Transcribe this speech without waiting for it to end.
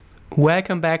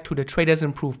Welcome back to the Traders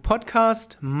Improve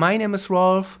podcast. My name is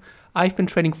Rolf. I've been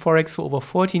trading Forex for over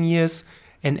 14 years,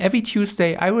 and every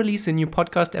Tuesday I release a new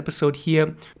podcast episode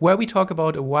here where we talk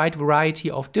about a wide variety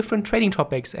of different trading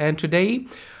topics. And today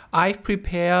I've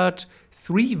prepared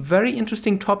 3 very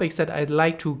interesting topics that I'd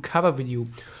like to cover with you.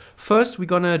 First, we're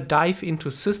gonna dive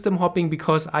into system hopping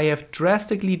because I have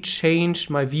drastically changed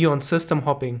my view on system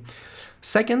hopping.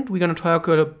 Second, we're going to talk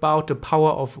about the power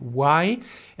of why,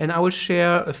 and I will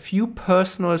share a few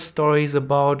personal stories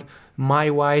about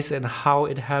my whys and how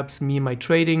it helps me in my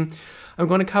trading. I'm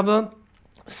going to cover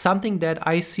something that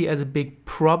I see as a big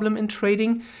problem in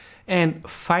trading. And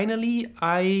finally,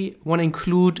 I want to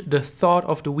include the thought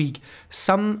of the week,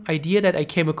 some idea that I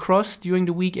came across during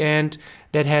the week and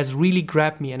that has really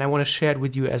grabbed me, and I want to share it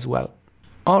with you as well.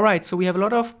 Alright, so we have a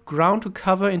lot of ground to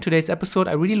cover in today's episode.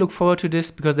 I really look forward to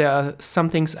this because there are some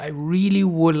things I really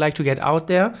would like to get out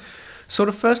there. So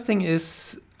the first thing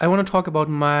is I want to talk about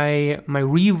my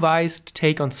revised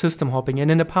take on system hopping. And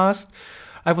in the past,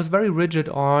 I was very rigid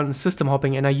on system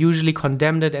hopping and I usually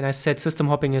condemned it and I said system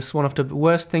hopping is one of the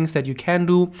worst things that you can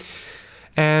do.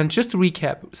 And just to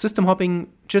recap, system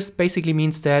hopping just basically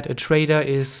means that a trader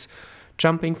is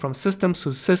jumping from system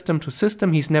to system to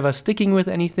system. He's never sticking with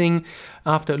anything.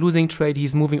 After a losing trade,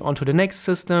 he's moving on to the next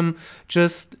system,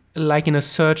 just like in a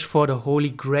search for the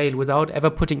holy grail without ever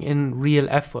putting in real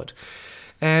effort.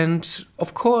 And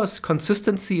of course,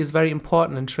 consistency is very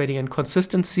important in trading, and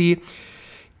consistency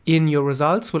in your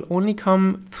results will only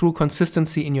come through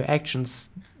consistency in your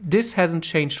actions. This hasn't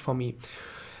changed for me.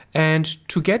 And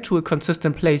to get to a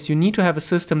consistent place, you need to have a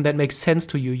system that makes sense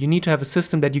to you. You need to have a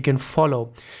system that you can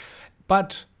follow.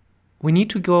 But we need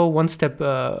to go one step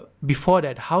before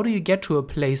that. How do you get to a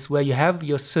place where you have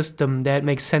your system that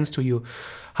makes sense to you?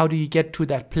 How do you get to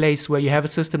that place where you have a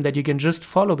system that you can just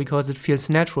follow because it feels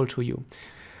natural to you?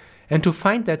 And to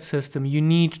find that system, you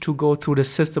need to go through the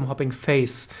system hopping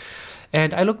phase.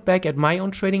 And I looked back at my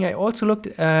own trading. I also looked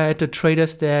at the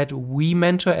traders that we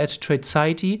mentor at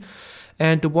Tradeciety,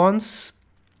 and the ones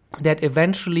that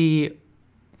eventually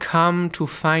come to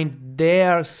find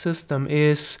their system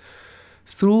is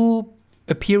through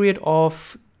a period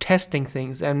of testing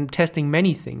things and testing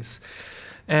many things.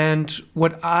 And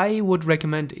what I would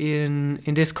recommend in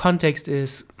this context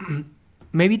is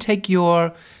maybe take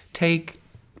 12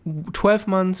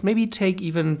 months, maybe take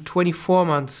even 24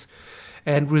 months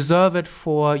and reserve it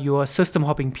for your system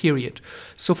hopping period.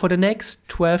 So for the next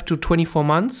 12 to 24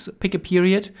 months, pick a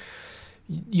period.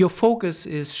 Your focus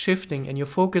is shifting and your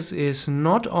focus is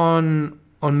not on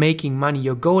making money.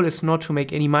 Your goal is not to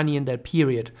make any money in that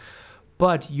period,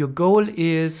 but your goal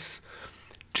is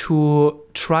to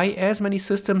try as many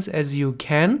systems as you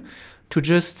can to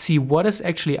just see what is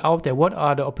actually out there, what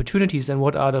are the opportunities and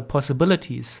what are the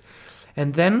possibilities.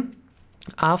 And then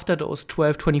after those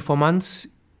 12, 24 months,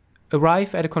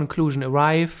 arrive at a conclusion,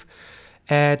 arrive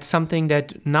at something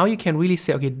that now you can really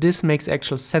say, okay, this makes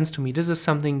actual sense to me. This is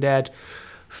something that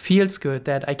feels good,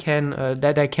 that I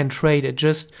can trade. It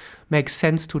just makes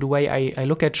sense to the way I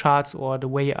look at charts or the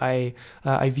way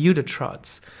I view the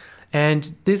charts.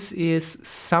 And this is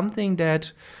something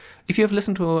that, if you have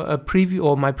listened to a preview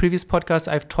or my previous podcast,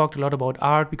 I've talked a lot about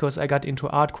art because I got into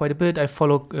art quite a bit. I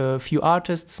follow a few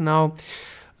artists now,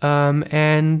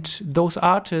 and those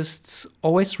artists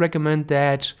always recommend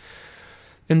that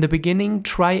in the beginning,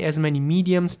 try as many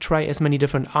mediums, try as many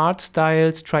different art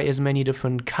styles, try as many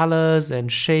different colors and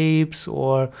shapes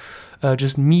or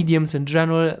just mediums in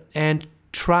general, and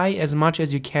try as much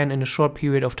as you can in a short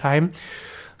period of time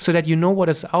so that you know what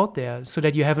is out there, so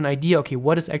that you have an idea, okay,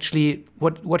 what is actually,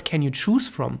 what can you choose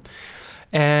from?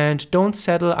 And don't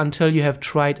settle until you have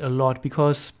tried a lot,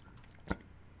 because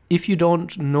if you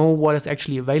don't know what is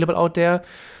actually available out there,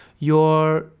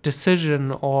 your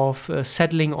decision of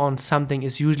settling on something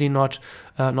is usually not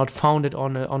founded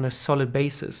on a solid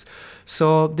basis.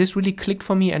 So this really clicked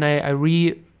for me, and I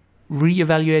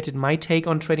reevaluated my take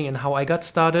on trading and how I got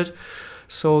started.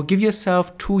 So give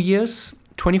yourself 2 years,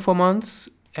 24 months,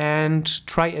 and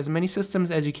try as many systems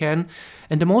as you can.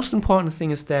 And the most important thing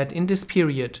is that in this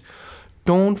period,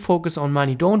 don't focus on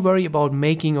money. Don't worry about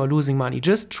making or losing money.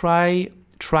 Just try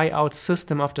out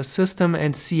system after system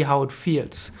and see how it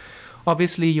feels.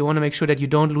 Obviously, you want to make sure that you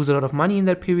don't lose a lot of money in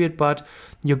that period, but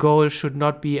your goal should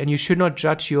not be, and you should not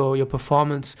judge your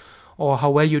performance or how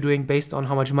well you're doing based on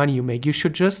how much money you make. You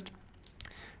should just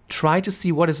try to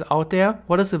see what is out there,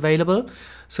 what is available,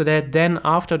 so that then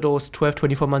after those 12,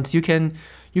 24 months, you can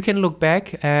look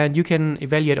back and you can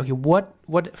evaluate, okay, what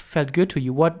felt good to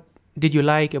you? What did you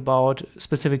like about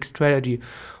specific strategy?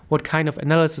 What kind of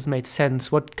analysis made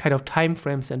sense? What kind of time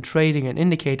frames and trading and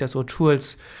indicators or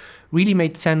tools really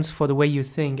made sense for the way you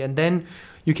think. And then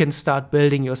you can start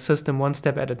building your system one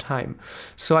step at a time.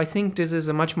 So I think this is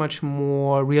a much, much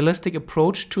more realistic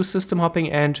approach to system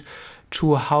hopping and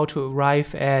to how to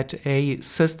arrive at a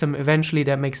system eventually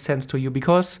that makes sense to you.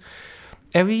 Because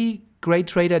every great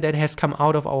trader that has come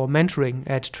out of our mentoring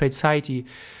at Tradeciety,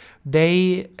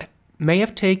 they may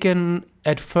have taken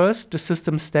at first the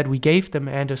systems that we gave them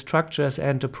and the structures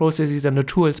and the processes and the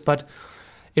tools, but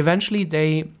eventually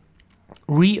they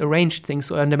rearranged things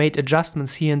and they made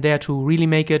adjustments here and there to really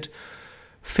make it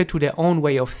fit to their own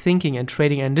way of thinking and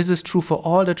trading. And this is true for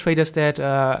all the traders that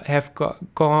have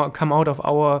come out of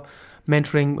our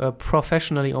mentoring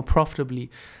professionally or profitably,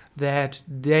 that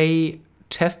they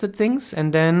tested things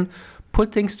and then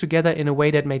put things together in a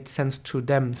way that made sense to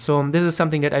them. So this is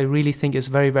something that I really think is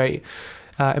very, very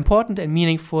important and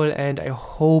meaningful, and I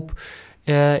hope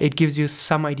it gives you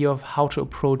some idea of how to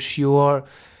approach your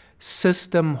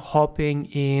system hopping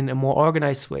in a more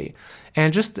organized way.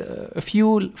 And just a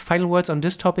few final words on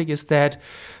this topic is that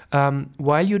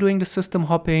while you're doing the system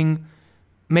hopping,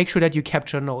 make sure that you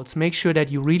capture notes. Make sure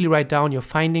that you really write down your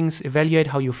findings, evaluate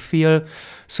how you feel,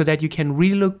 so that you can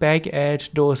really look back at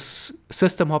those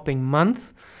system hopping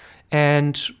months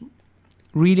and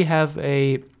really have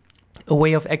a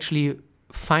way of actually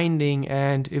finding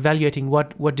and evaluating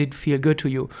what did feel good to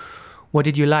you. What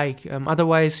did you like?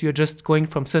 Otherwise, you're just going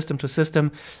from system to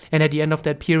system, and at the end of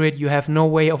that period, you have no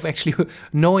way of actually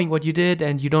knowing what you did,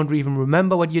 and you don't even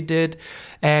remember what you did,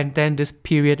 and then this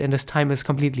period and this time is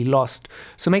completely lost.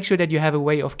 So make sure that you have a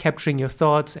way of capturing your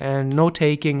thoughts and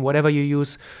note-taking, whatever you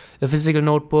use, a physical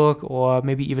notebook or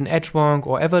maybe even Edgewonk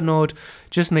or Evernote.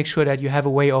 Just make sure that you have a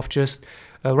way of just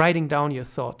writing down your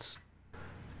thoughts.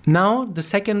 Now, the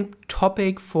second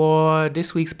topic for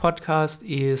this week's podcast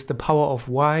is the power of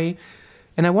why.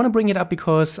 And I want to bring it up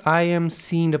because I am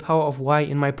seeing the power of why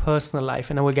in my personal life,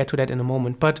 and I will get to that in a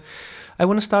moment. But I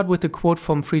want to start with a quote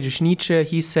from Friedrich Nietzsche.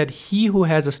 He said, "He who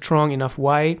has a strong enough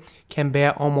why can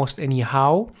bear almost any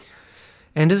how."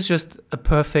 And this is just a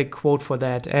perfect quote for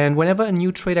that. And whenever a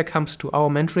new trader comes to our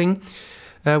mentoring,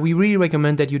 we really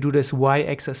recommend that you do this why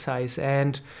exercise.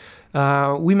 And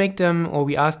we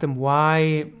ask them,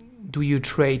 why do you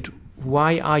trade?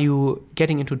 Why are you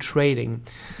getting into trading?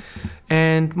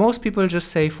 And most people just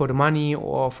say for the money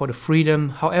or for the freedom.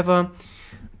 However,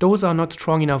 those are not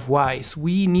strong enough whys.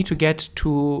 We need to get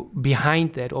to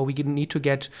behind that, or we need to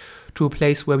get to a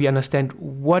place where we understand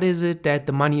what is it that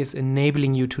the money is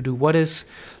enabling you to do? What is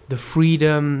the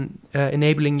freedom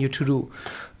enabling you to do?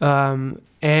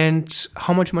 And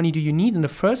how much money do you need in the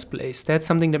first place? That's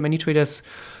something that many traders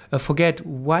forget.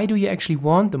 Why do you actually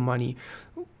want the money?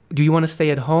 Do you want to stay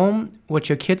at home, watch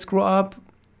your kids grow up?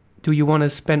 Do you want to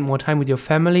spend more time with your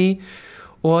family?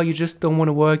 Or you just don't want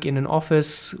to work in an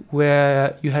office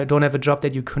where you don't have a job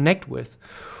that you connect with?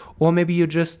 Or maybe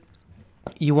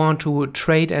you want to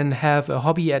trade and have a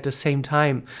hobby at the same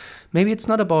time. Maybe it's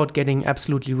not about getting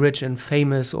absolutely rich and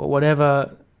famous or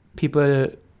whatever people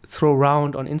throw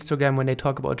around on Instagram when they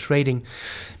talk about trading.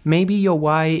 Maybe your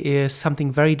why is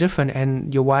something very different,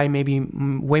 and your why may be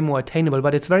way more attainable,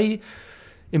 but it's very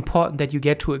important that you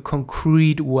get to a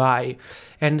concrete why.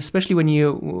 And especially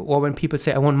when people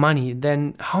say, I want money,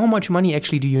 then how much money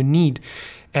actually do you need?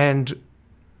 And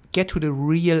get to the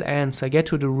real answer, get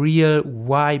to the real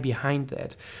why behind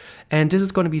that. And this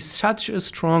is going to be such a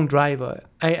strong driver.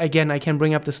 I can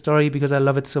bring up the story because I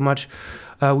love it so much.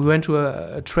 We went to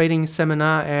a trading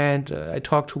seminar, and I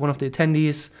talked to one of the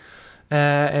attendees,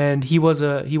 and he was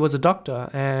a doctor,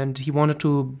 and he wanted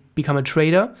to become a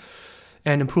trader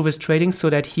and improve his trading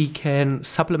so that he can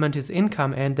supplement his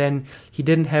income, and then he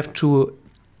didn't have to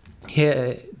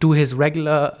do his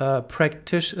regular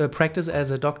practice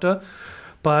as a doctor,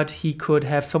 but he could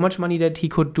have so much money that he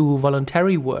could do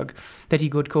voluntary work, that he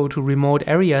could go to remote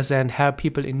areas and help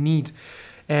people in need.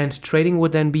 And trading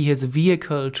would then be his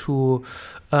vehicle to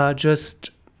just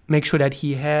make sure that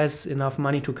he has enough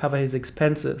money to cover his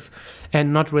expenses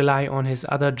and not rely on his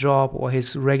other job or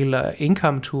his regular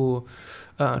income to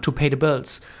pay the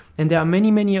bills. And there are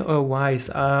many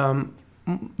whys.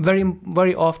 Very,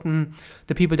 very often,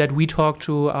 the people that we talk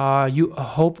to are,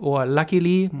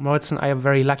 luckily, Moritz and I are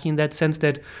very lucky in that sense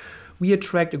that we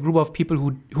attract a group of people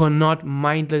who are not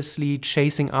mindlessly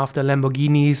chasing after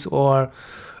Lamborghinis or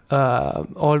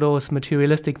all those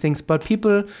materialistic things, but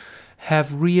people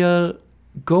have real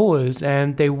goals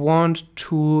and they want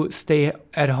to stay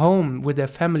at home with their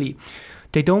family.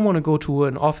 They don't want to go to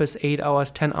an office 8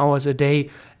 hours, 10 hours a day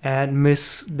and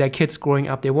miss their kids growing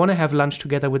up. They want to have lunch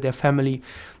together with their family.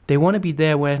 They want to be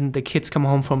there when the kids come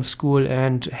home from school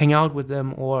and hang out with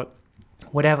them, or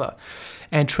whatever.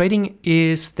 And trading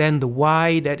is then the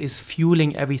why that is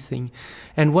fueling everything.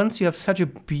 And once you have such a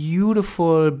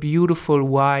beautiful, beautiful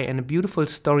why and a beautiful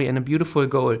story and a beautiful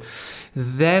goal,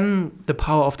 then the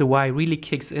power of the why really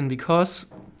kicks in, because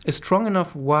a strong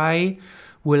enough why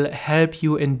will help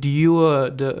you endure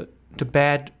the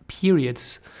bad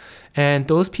periods. And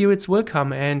those periods will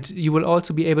come, and you will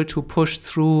also be able to push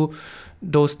through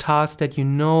those tasks that you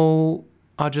know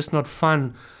are just not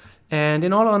fun. And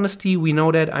in all honesty, I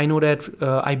know that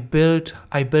I built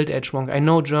Edgewonk. I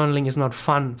know journaling is not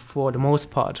fun for the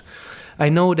most part. I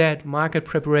know that market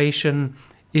preparation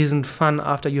isn't fun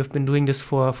after you've been doing this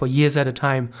for years at a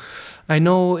time. I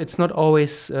know it's not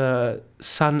always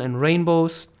sun and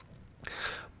rainbows.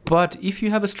 But if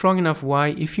you have a strong enough why,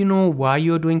 if you know why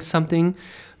you're doing something,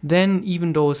 then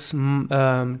even those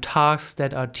tasks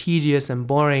that are tedious and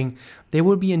boring, they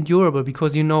will be endurable,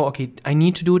 because you know, okay, I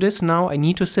need to do this now. I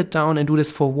need to sit down and do this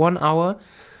for 1 hour,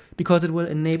 because it will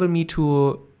enable me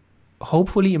to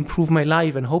hopefully improve my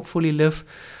life and hopefully live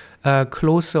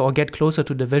closer or get closer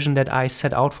to the vision that I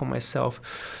set out for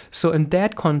myself. So in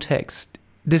that context,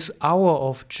 this hour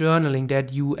of journaling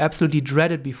that you absolutely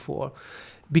dreaded before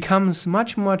becomes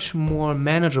much, much more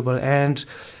manageable and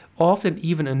often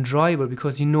even enjoyable,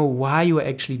 because you know why you are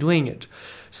actually doing it.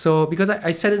 So because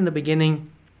I said it in the beginning,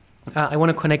 I want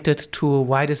to connect it to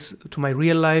to my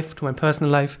real life, to my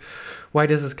personal life, why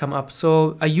does this come up?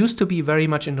 So I used to be very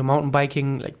much into mountain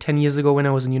biking like 10 years ago when I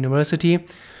was in university.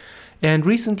 And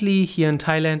recently here in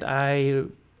Thailand,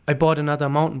 I bought another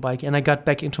mountain bike and I got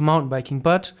back into mountain biking.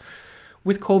 But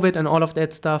with COVID and all of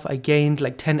that stuff, I gained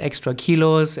like 10 extra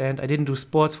kilos and I didn't do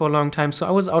sports for a long time. So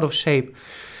I was out of shape.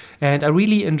 And I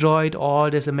really enjoyed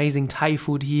all this amazing Thai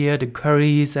food here, the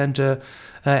curries and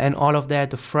all of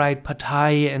that, the fried pad Thai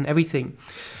and everything.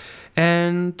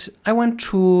 And I went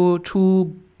to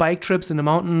 2 bike trips in the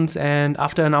mountains, and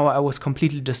after an hour, I was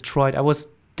completely destroyed. I was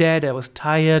dead. I was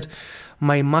tired.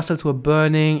 My muscles were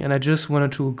burning, and I just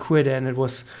wanted to quit. And it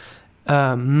was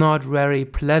not very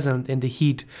pleasant in the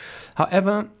heat.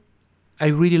 However, I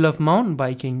really love mountain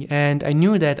biking, and I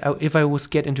knew that if I was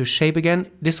get into shape again,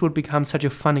 this would become such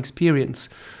a fun experience.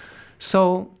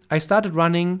 So I started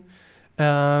running,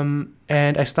 and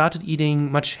I started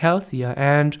eating much healthier.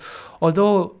 And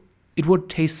although it would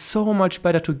taste so much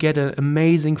better to get an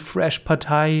amazing fresh pad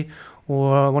Thai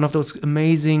or one of those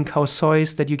amazing khao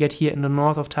sois that you get here in the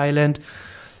north of Thailand,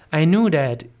 I knew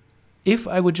that if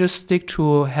I would just stick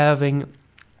to having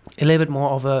a little bit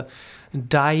more of a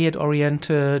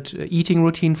diet-oriented eating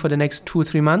routine for the next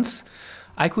 2-3 months,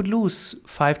 I could lose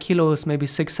 5 kilos, maybe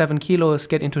 6-7 kilos,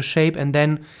 get into shape, and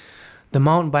then the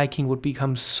mountain biking would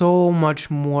become so much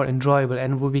more enjoyable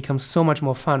and would become so much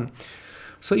more fun.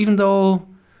 So even though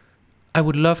I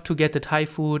would love to get the Thai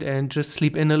food and just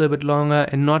sleep in a little bit longer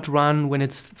and not run when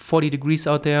it's 40 degrees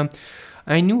out there,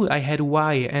 I knew I had a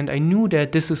why, and I knew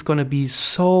that this is going to be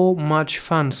so much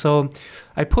fun. So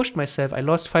I pushed myself. I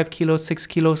lost 5 kilos, 6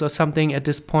 kilos or something at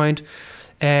this point.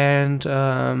 And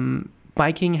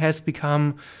biking has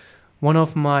become one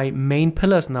of my main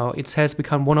pillars now. It has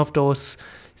become one of those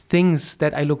things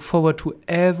that I look forward to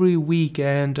every week.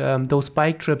 And those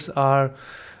bike trips are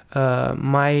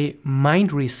my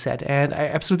mind reset. And I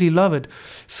absolutely love it.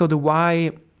 So the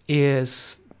why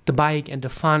is the bike and the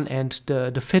fun and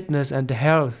the fitness and the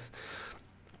health,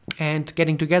 and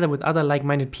getting together with other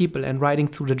like-minded people and riding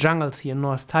through the jungles here in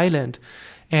North Thailand.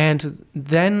 And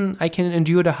then I can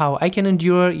endure the how. I can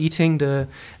endure eating the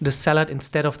salad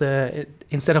instead of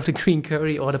the green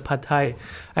curry or the pad Thai.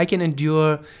 I can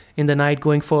endure in the night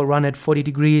going for a run at 40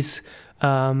 degrees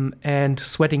and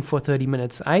sweating for 30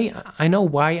 minutes. I know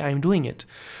why I'm doing it,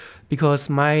 because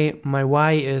my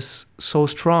why is so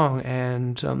strong,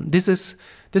 and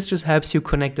this just helps you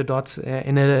connect the dots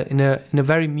in a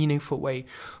very meaningful way.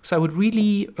 So I would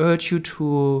really urge you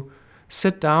to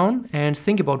sit down and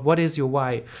think about what is your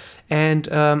why. And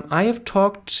I have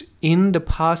talked in the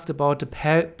past about the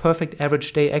perfect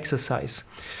average day exercise.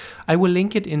 I will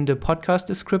link it in the podcast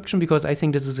description, because I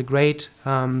think this is a great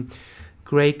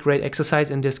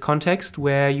exercise in this context,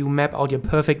 where you map out your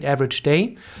perfect average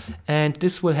day, and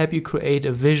this will help you create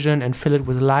a vision and fill it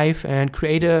with life and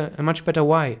create a much better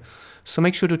why. So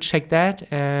make sure to check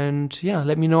that, and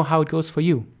let me know how it goes for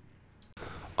you.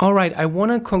 All right, I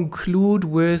want to conclude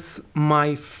with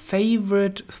my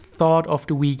favorite thought of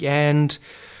the week, and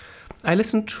I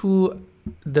listened to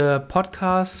the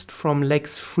podcast from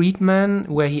Lex Fridman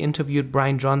where he interviewed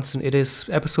Brian Johnson. It is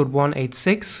episode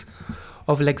 186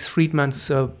 of Lex Fridman's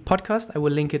podcast. I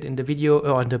will link it in the video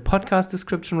or in the podcast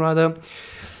description rather.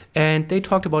 And they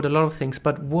talked about a lot of things,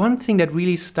 but one thing that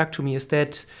really stuck to me is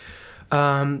that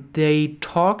They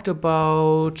talked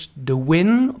about the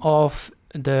win of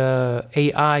the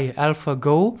AI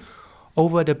AlphaGo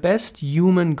over the best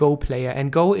human Go player.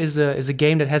 And Go is a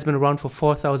game that has been around for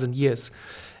 4,000 years.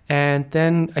 And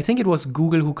then I think it was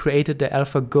Google who created the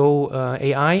AlphaGo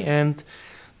AI, and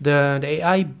the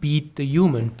AI beat the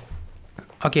human.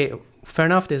 Okay, fair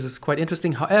enough, this is quite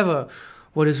interesting. However,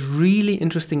 what is really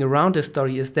interesting around this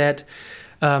story is that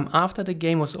after the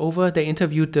game was over, they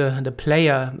interviewed the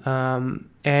player,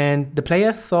 and the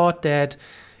player thought that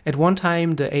at one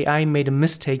time the AI made a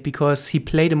mistake because he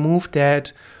played a move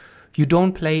that you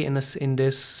don't play in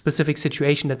this specific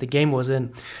situation that the game was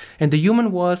in. And the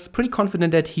human was pretty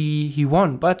confident that he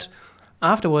won, but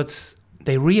afterwards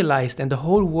they realized, and the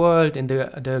whole world in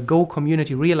the Go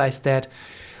community realized, that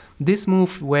this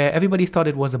move, where everybody thought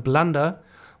it was a blunder,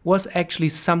 was actually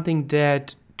something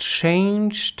that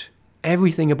changed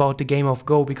everything about the game of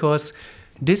Go, because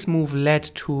this move led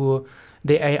to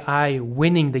the AI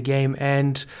winning the game.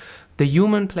 And the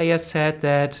human player said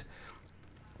that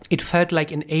it felt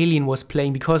like an alien was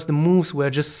playing because the moves were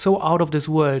just so out of this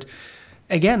world.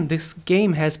 Again, this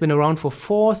game has been around for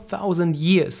 4,000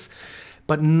 years,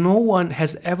 but no one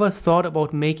has ever thought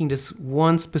about making this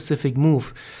one specific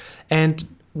move. And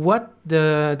what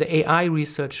the AI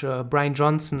researcher, Brian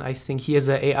Johnson, I think he is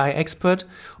an AI expert,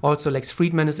 also Lex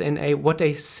Friedman is an AI, what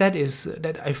they said is,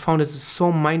 that I found is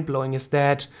so mind-blowing, is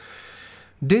that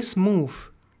this move,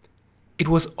 it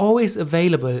was always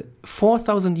available.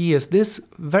 4,000 years, this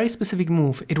very specific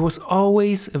move, it was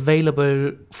always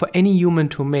available for any human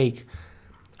to make.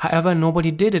 However,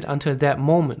 nobody did it until that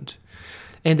moment.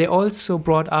 And they also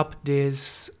brought up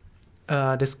the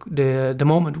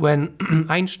moment when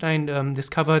Einstein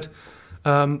discovered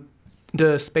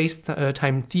the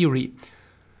space-time theory.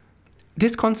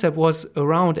 This concept was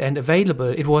around and available.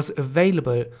 It was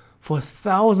available for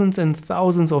thousands and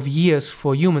thousands of years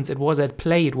for humans. It was at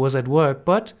play, it was at work,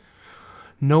 but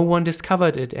no one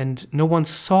discovered it and no one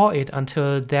saw it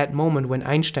until that moment when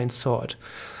Einstein saw it.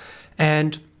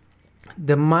 And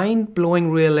the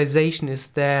mind-blowing realization is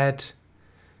that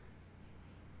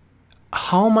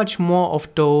how much more of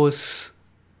those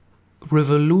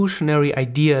revolutionary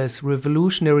ideas,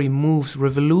 revolutionary moves,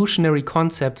 revolutionary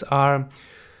concepts are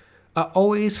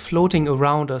always floating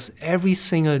around us every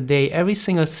single day, every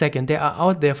single second. They are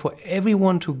out there for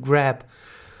everyone to grab,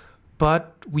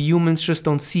 but we humans just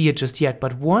don't see it just yet.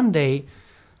 But one day,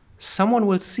 someone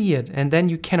will see it, and then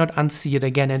you cannot unsee it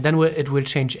again, and then it will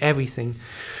change everything.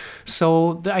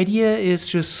 So the idea is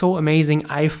just so amazing,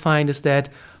 I find, is that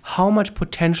how much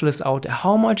potential is out there,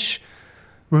 how much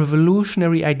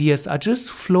revolutionary ideas are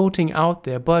just floating out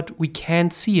there, but we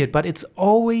can't see it, but it's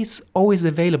always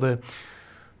available.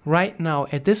 Right now,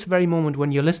 at this very moment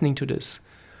when you're listening to this,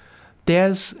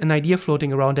 there's an idea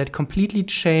floating around that completely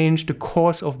changed the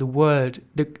course of the world.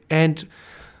 And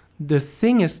the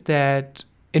thing is that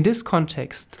in this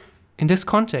context,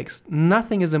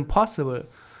 nothing is impossible.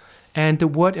 And the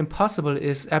word impossible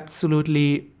is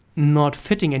absolutely not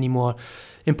fitting anymore.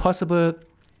 Impossible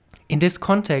in this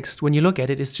context, when you look at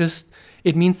it,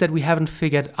 it means that we haven't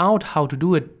figured out how to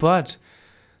do it, but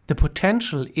the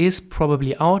potential is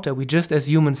probably out there. We just, as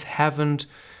humans, haven't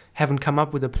come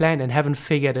up with a plan and haven't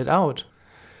figured it out.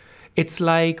 It's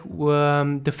like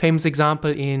the famous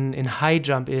example in high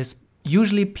jump is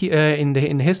usually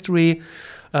in history,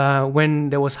 when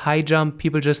there was high jump,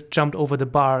 people just jumped over the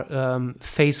bar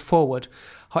face forward.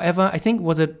 However, I think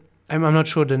I'm not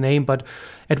sure the name, but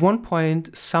at one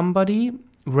point somebody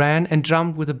ran and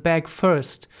jumped with a bag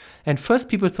first. And first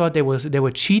people thought they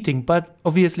were cheating, but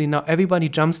obviously now everybody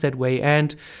jumps that way.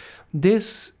 And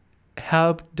this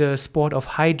helped the sport of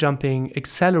high jumping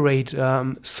accelerate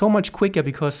so much quicker,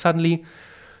 because suddenly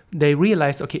they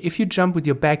realized, okay, if you jump with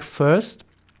your bag first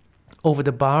over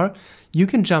the bar, you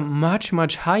can jump much,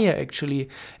 much higher actually.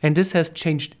 And this has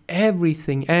changed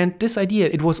everything. And this idea,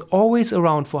 it was always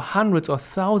around for hundreds or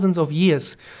thousands of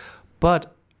years.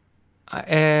 But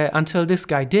until this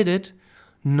guy did it,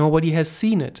 nobody has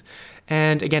seen it.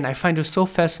 And again, I find it so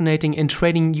fascinating. In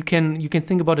trading, you can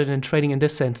think about it in trading in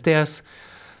this sense.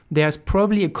 There's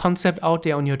probably a concept out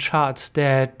there on your charts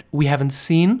that we haven't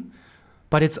seen,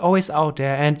 but it's always out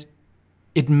there. And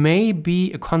it may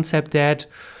be a concept that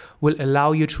will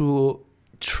allow you to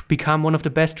become one of the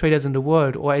best traders in the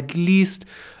world, or at least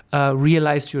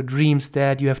realize your dreams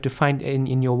that you have defined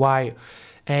in your why.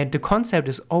 And the concept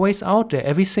is always out there,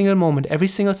 every single moment, every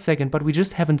single second, but we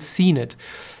just haven't seen it.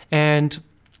 And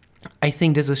I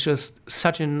think this is just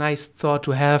such a nice thought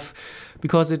to have,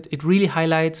 because it really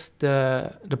highlights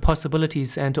the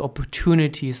possibilities and the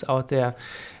opportunities out there.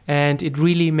 And it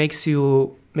really makes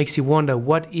you wonder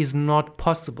what is not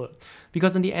possible.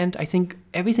 because in the end, I think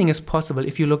everything is possible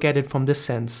if you look at it from this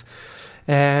sense.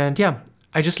 And yeah,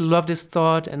 I just love this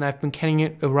thought, and I've been carrying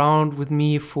it around with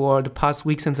me for the past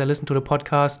week since I listened to the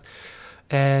podcast.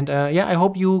 And I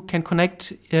hope you can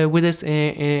connect with this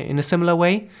in a similar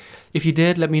way. If you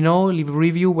did, let me know. Leave a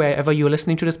review wherever you're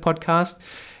listening to this podcast.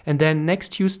 And then next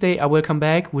Tuesday, I will come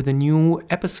back with a new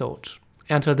episode.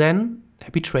 Until then,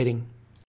 happy trading.